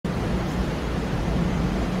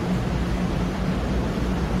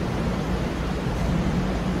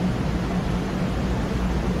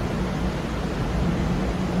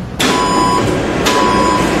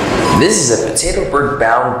This is a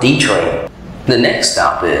Petersburg-bound D train. The next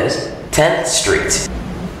stop is 10th Street.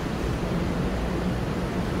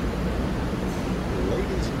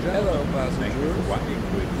 Hello,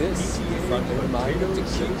 passengers. This is a reminder to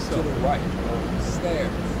keep to the right on the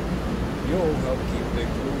stairs. You'll help keep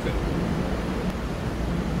things moving.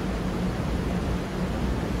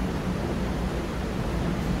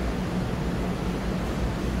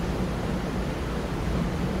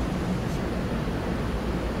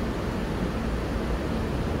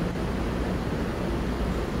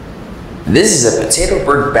 This is a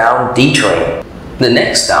Petersburg-bound D train. The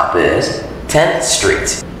next stop is 10th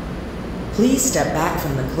Street. Please step back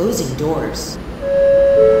from the closing doors.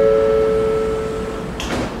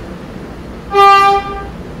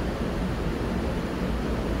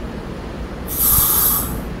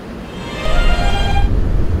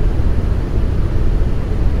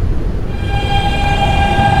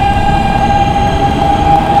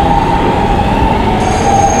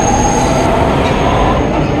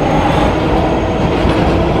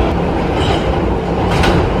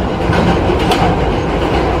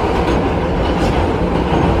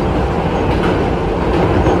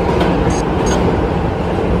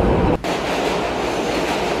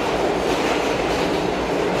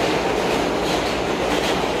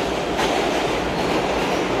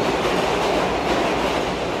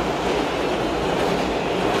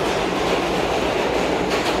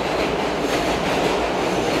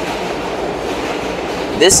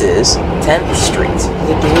 This is 10th Street.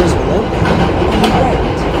 The doors will open on the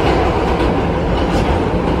right.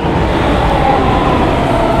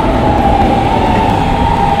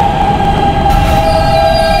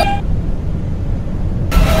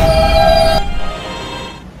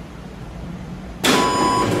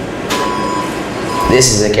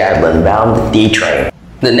 This is a Gatlin-bound D train.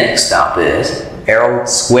 The next stop is Herald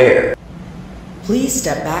Square. Please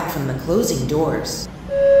step back from the closing doors.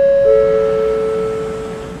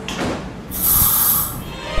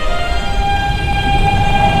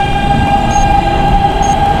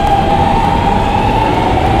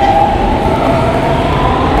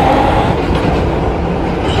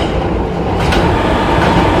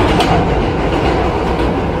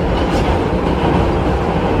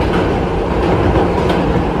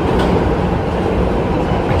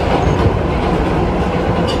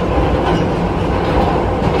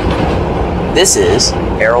 This is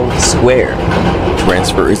Herald Square.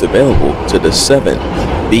 Transfer is available to the 7,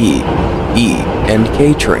 B, E, and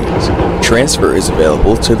K trains. Transfer is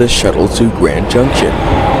available to the shuttle to Grand Junction.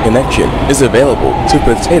 Connection is available to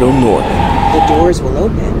Potato North. The doors will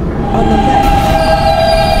open on the left.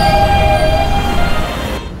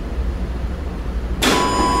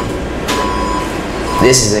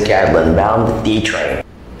 This is a Gatlin-bound D train.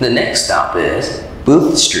 The next stop is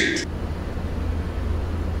Booth Street.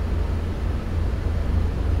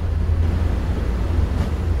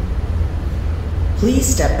 Please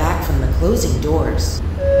step back from the closing doors.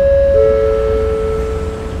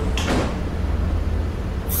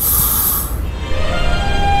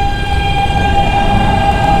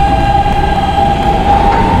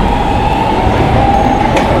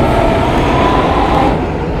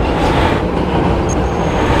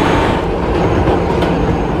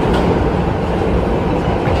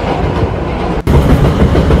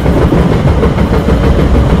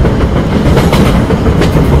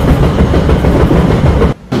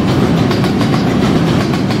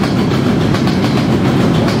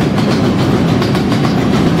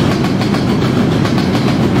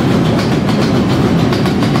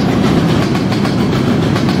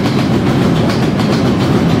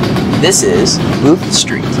 This is Booth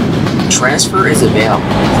Street. Transfer is available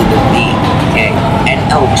to the B, K,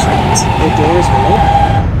 and L trains. The doors will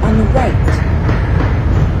open on the right.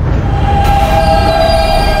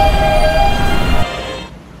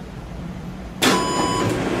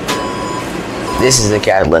 This is the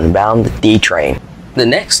Gatlin-bound D train. The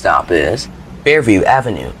next stop is Fairview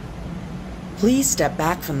Avenue. Please step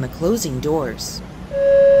back from the closing doors.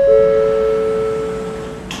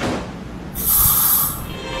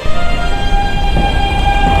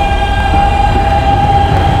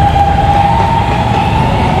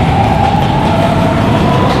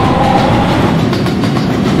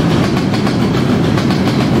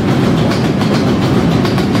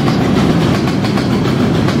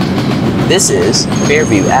 This is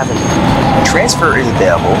Fairview Avenue. Transfer is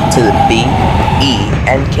available to the B, E,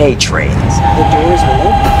 and K trains. The doors will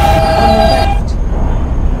open on the left.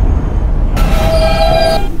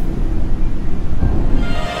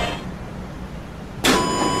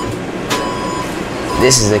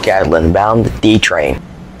 This is the Gatlin-bound D train.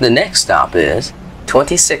 The next stop is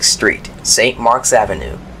 26th Street, St. Mark's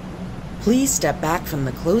Avenue. Please step back from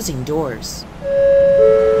the closing doors.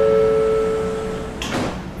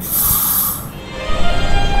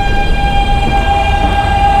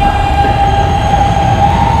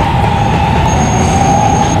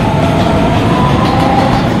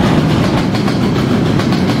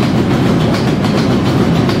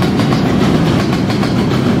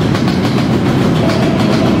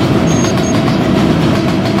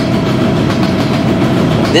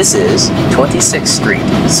 This is 26th Street,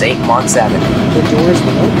 St. Mark's Avenue. The doors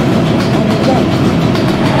will open on the right.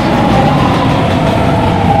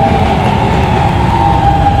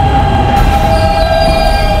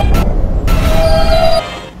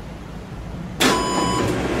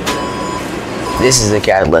 This is the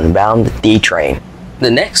Catlin-bound D train. The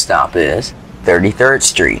next stop is 33rd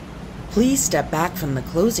Street. Please step back from the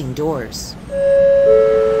closing doors.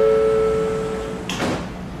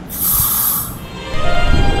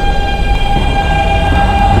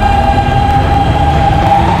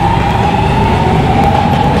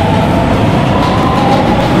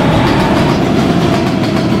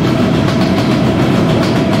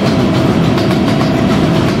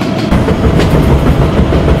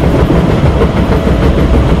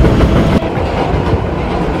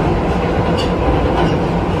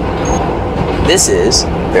 This is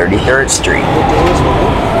 33rd Street. The doors will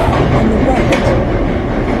open on the right.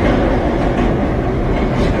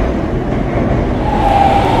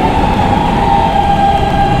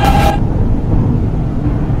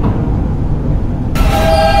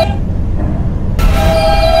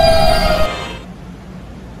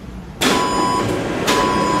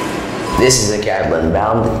 This is a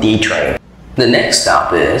Catlin-bound D train. The next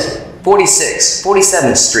stop is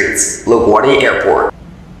 47th Street, LaGuardia Airport.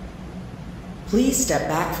 Please step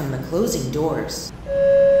back from the closing doors.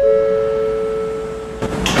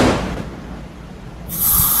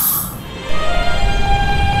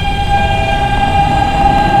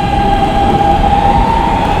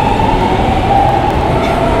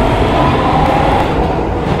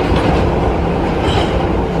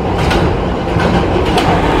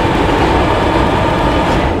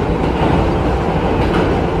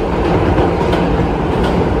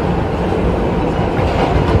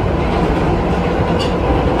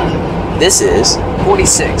 This is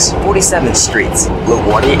 47th Street,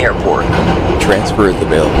 LaGuardia Airport. Transfer is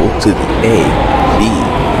available to the A, B,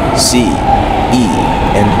 C, E,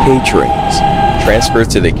 and K trains. Transfer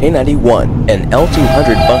to the K91 and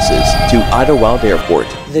L200 buses to Idlewild Airport.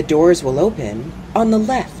 The doors will open on the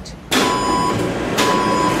left.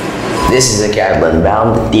 This is a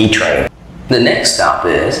Catlin-bound D train. The next stop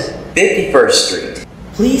is 51st Street.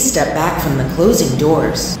 Please step back from the closing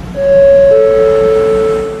doors.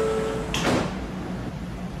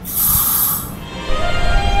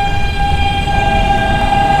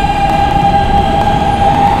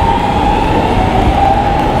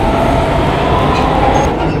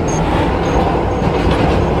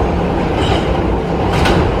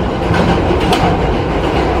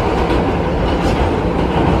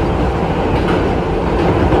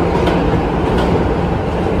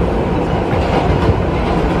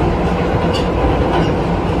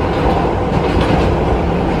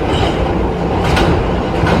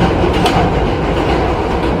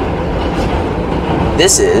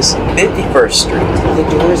 This is 51st Street. The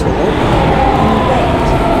doors will open on the right.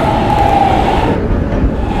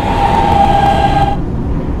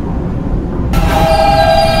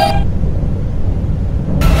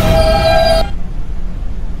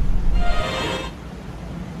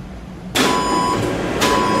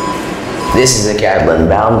 This is a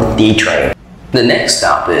Catlin-bound D train. The next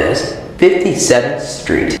stop is 57th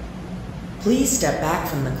Street. Please step back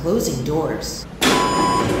from the closing doors.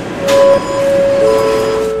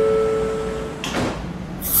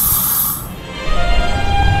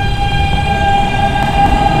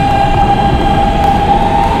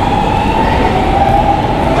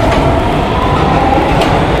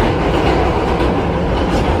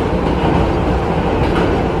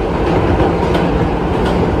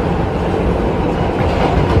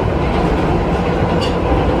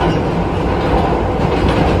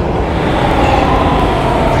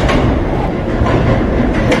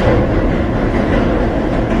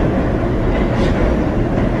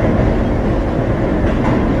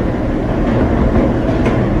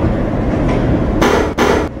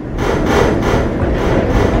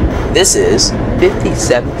 This is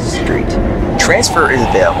 57th Street. Transfer is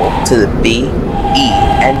available to the B, E,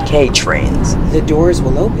 and K trains. The doors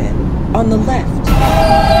will open on the left.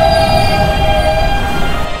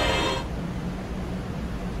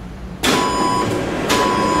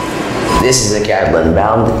 This is a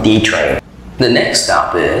Catlin-bound D train. The next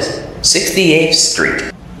stop is 68th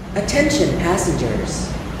Street. Attention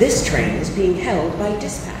passengers. This train is being held by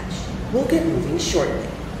dispatch. We'll get moving shortly.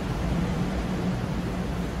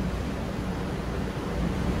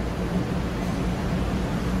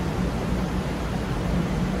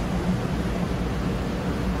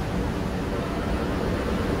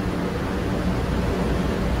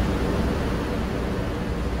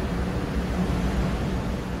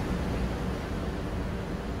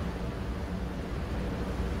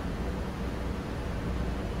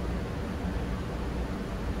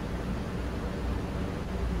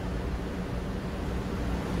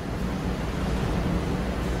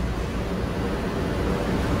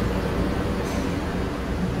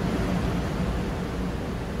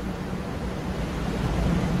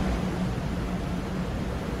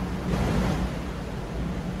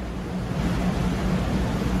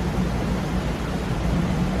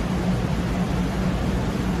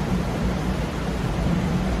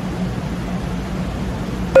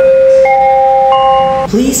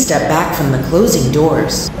 Please step back from the closing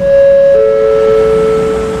doors.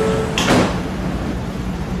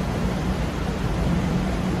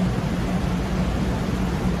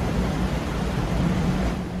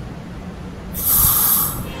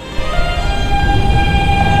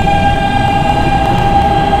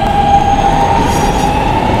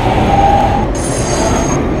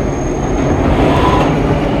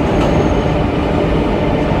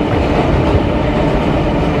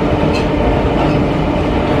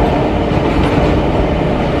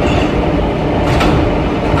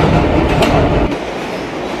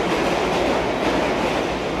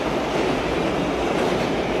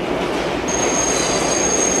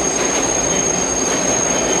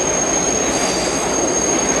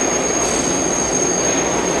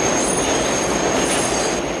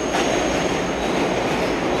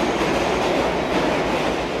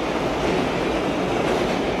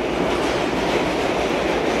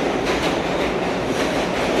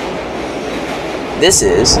 This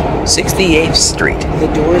is 68th Street.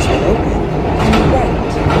 The doors will open on the right.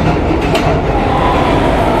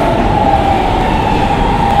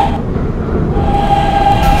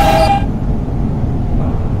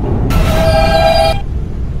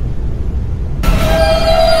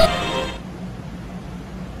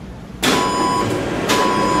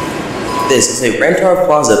 This is a Rentar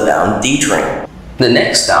Plaza bound D train. The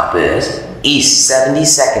next stop is East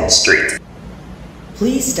 72nd Street.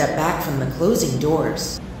 Please step back from the closing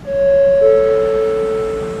doors.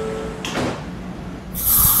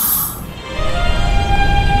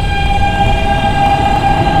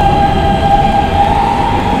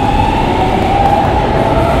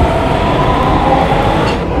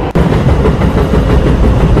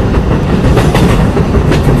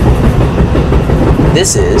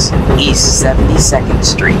 This is East 72nd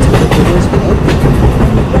Street. The doors will open on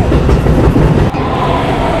the right.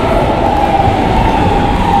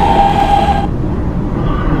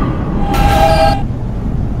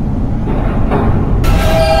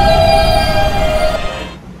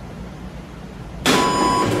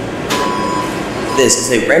 This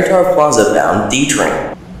is a Rentar Plaza bound D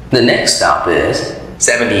train. The next stop is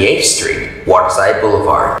 78th Street, Waterside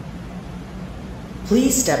Boulevard.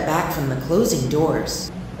 Please step back from the closing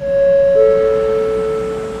doors.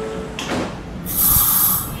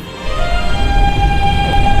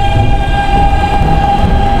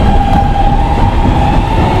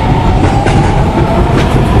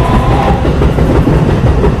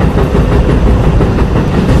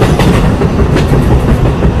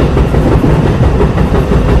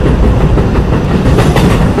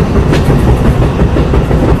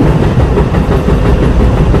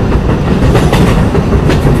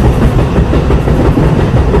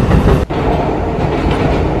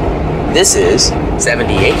 This is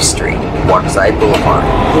 78th Street, Waterside Boulevard.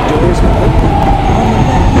 The doors will open on the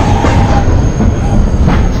left.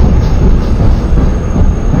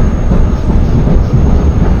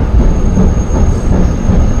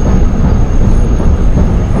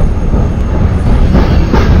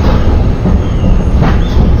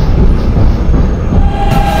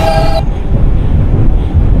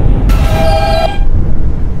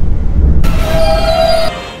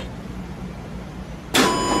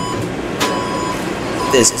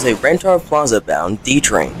 This is a Rentar Plaza bound D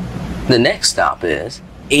train. The next stop is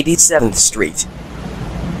 87th Street.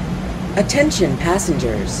 Attention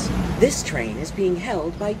passengers. This train is being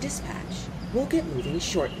held by dispatch. We'll get moving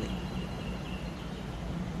shortly.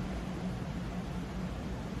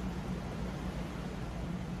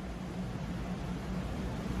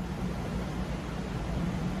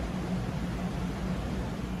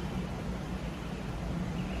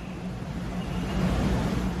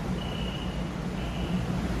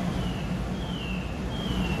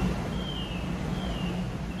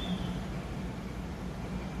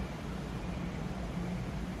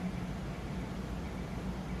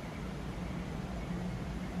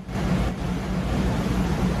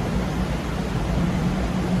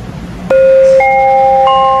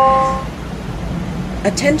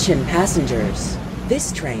 Attention passengers.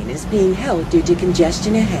 This train is being held due to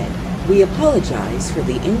congestion ahead. We apologize for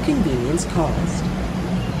the inconvenience caused.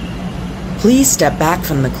 Please step back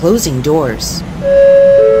from the closing doors.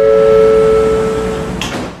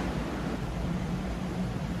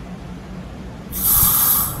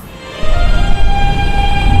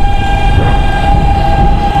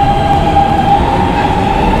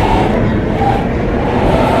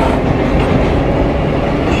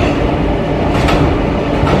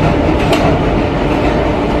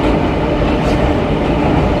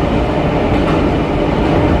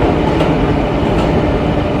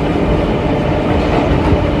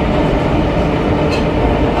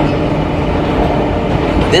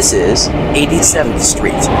 This is 87th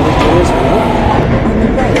Street. The doors will open on the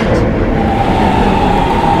right.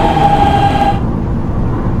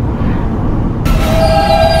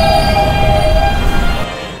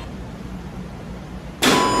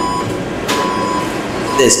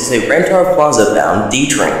 This is a Rentar Plaza bound D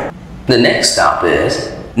train. The next stop is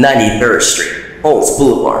 93rd Street, Olds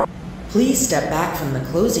Boulevard. Please step back from the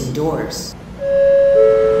closing doors.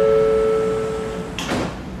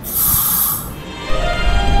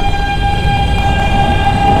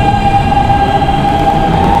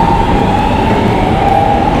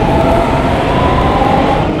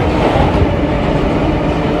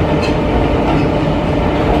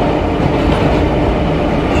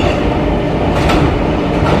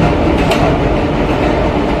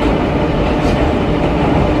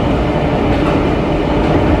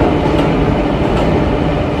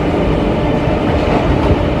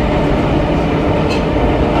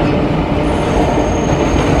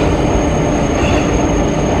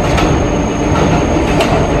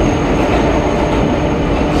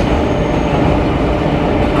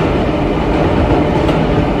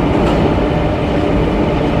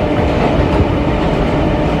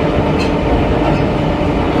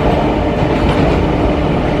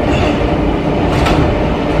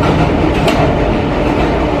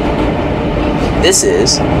 This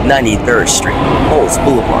is 93rd Street, Olds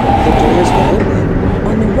Boulevard. The doors will open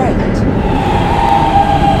on the right.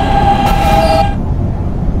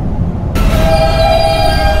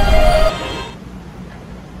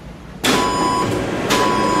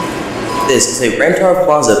 This is a Rentar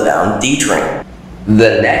Plaza bound D train.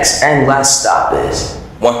 The next and last stop is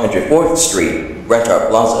 104th Street, Rentar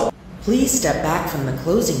Plaza. Please step back from the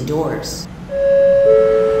closing doors.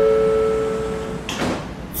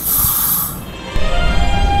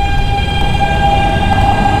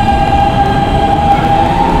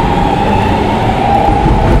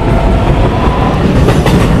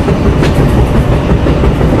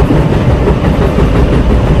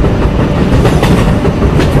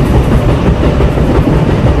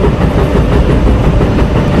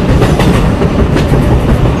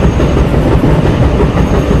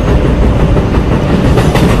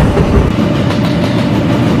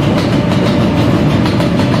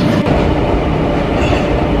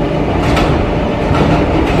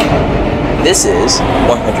 This is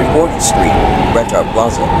 104th Street, Rentar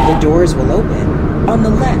Plaza. The doors will open on the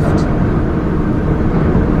left.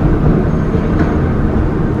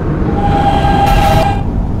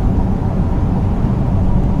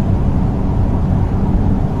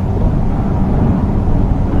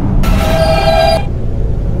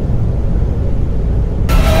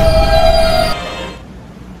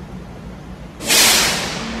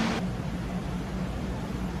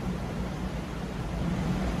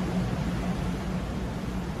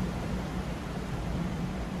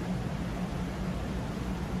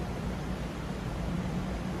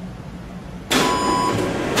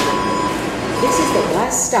 This is the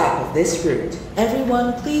last stop of this route.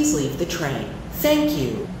 Everyone, please leave the train. Thank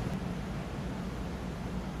you.